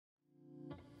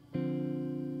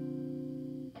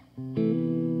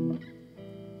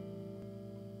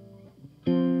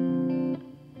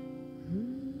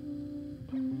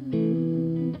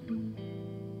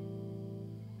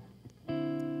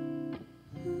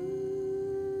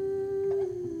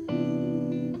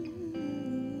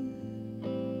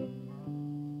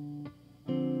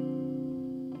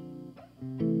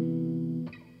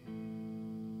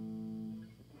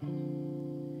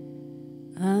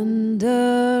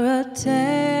a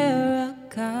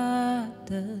terracotta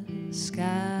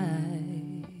sky.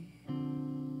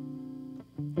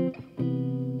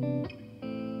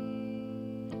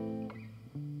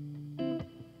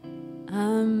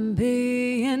 I'm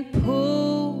being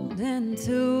pulled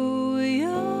into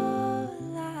your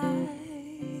light.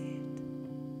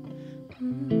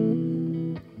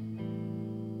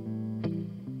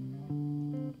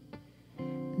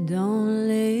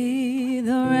 Only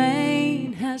the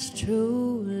rain has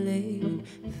truly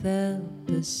felt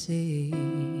the sea.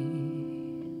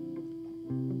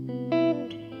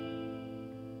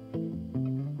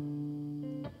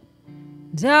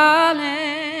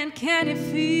 Darling, can you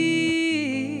feel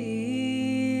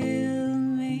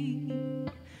me?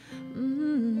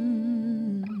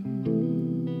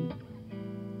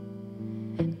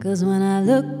 'Cause when I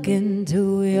look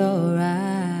into your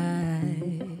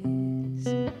eyes,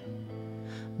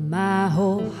 my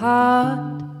whole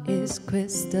heart is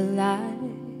crystallized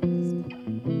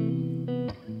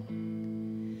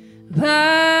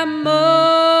by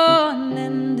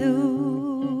morning dew.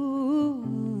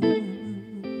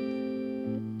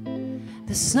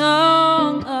 The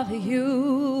song of you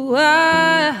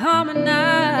I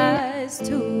harmonize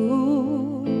to,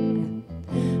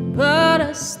 but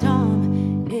a storm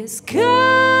is coming.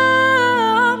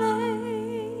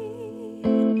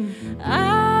 I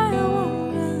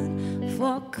won't run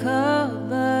for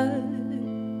cover.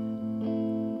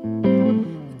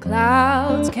 The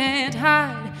clouds can't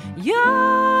hide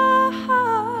your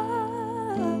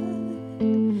heart.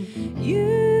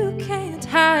 You can't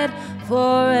hide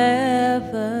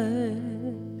forever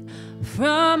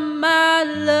from my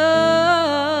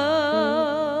love,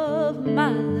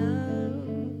 my love.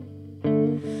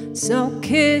 So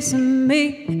kiss me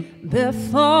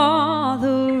before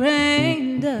the rain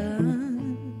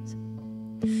does.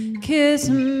 Kiss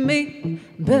me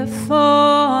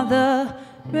before the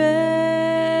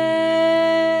rain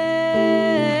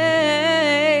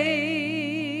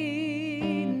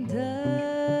does.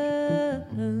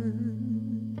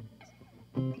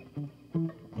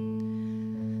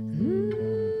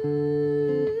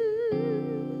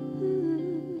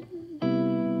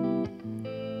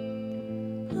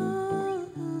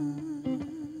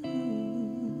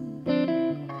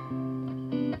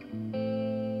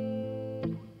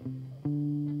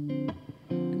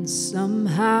 And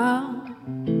somehow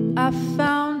I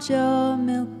found your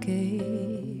Milky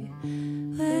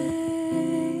Way,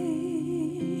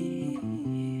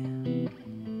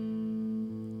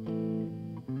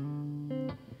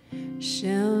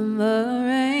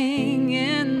 shimmering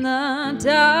in the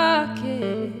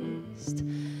darkest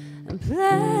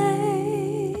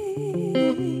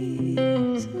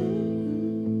place,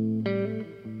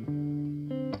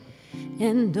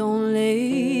 and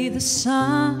only the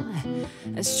sun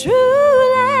has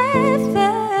truly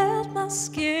felt my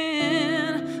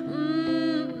skin.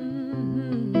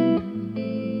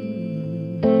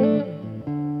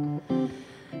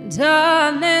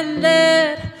 Darling,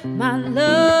 let my love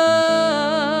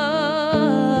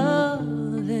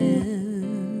in.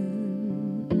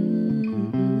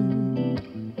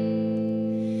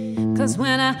 'Cause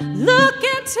when I look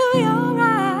into your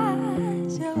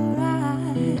eyes,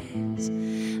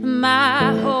 my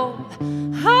whole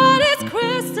heart is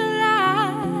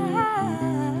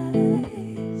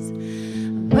crystallized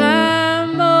by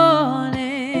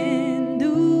morning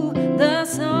dew. The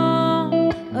song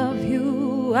of you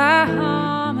I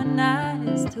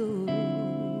harmonize to,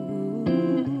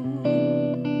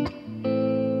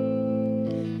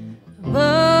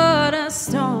 but a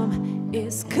storm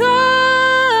is coming.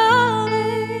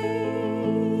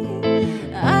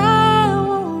 I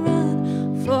won't run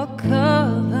for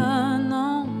cover, no,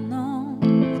 no.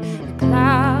 The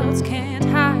clouds can't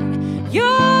hide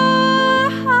your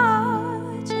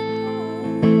heart,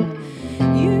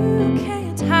 you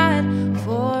can't hide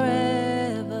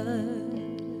forever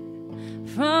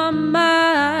from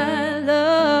my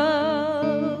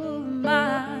love,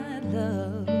 my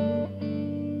love.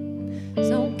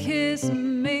 So kiss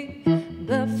me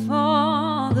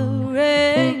before the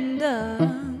rain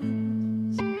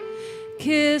does.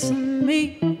 Kiss me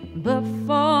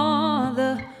before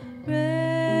the rain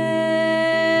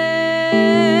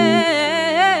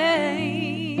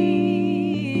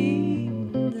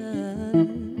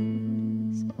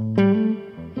does.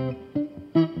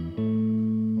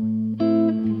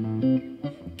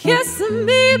 Kiss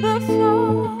me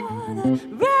before the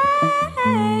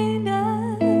rain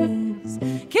does.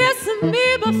 Kiss me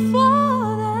before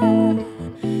the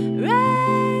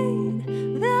rain,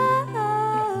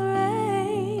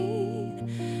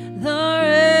 the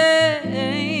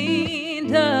rain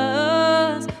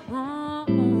does. Oh.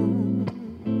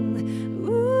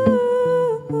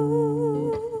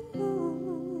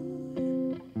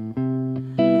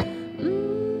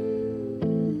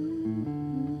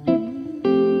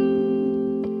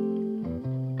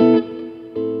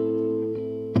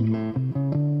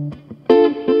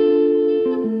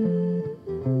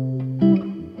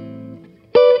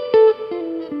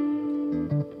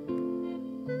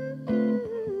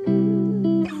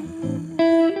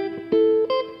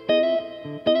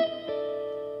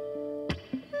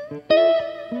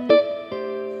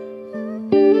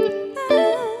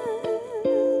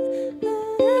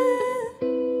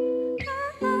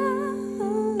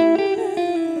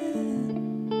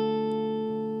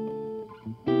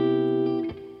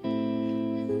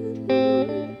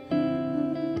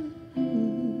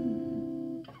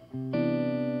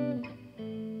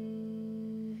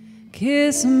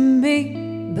 Kiss me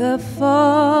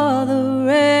before the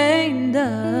rain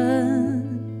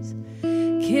does.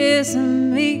 Kiss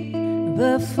me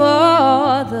before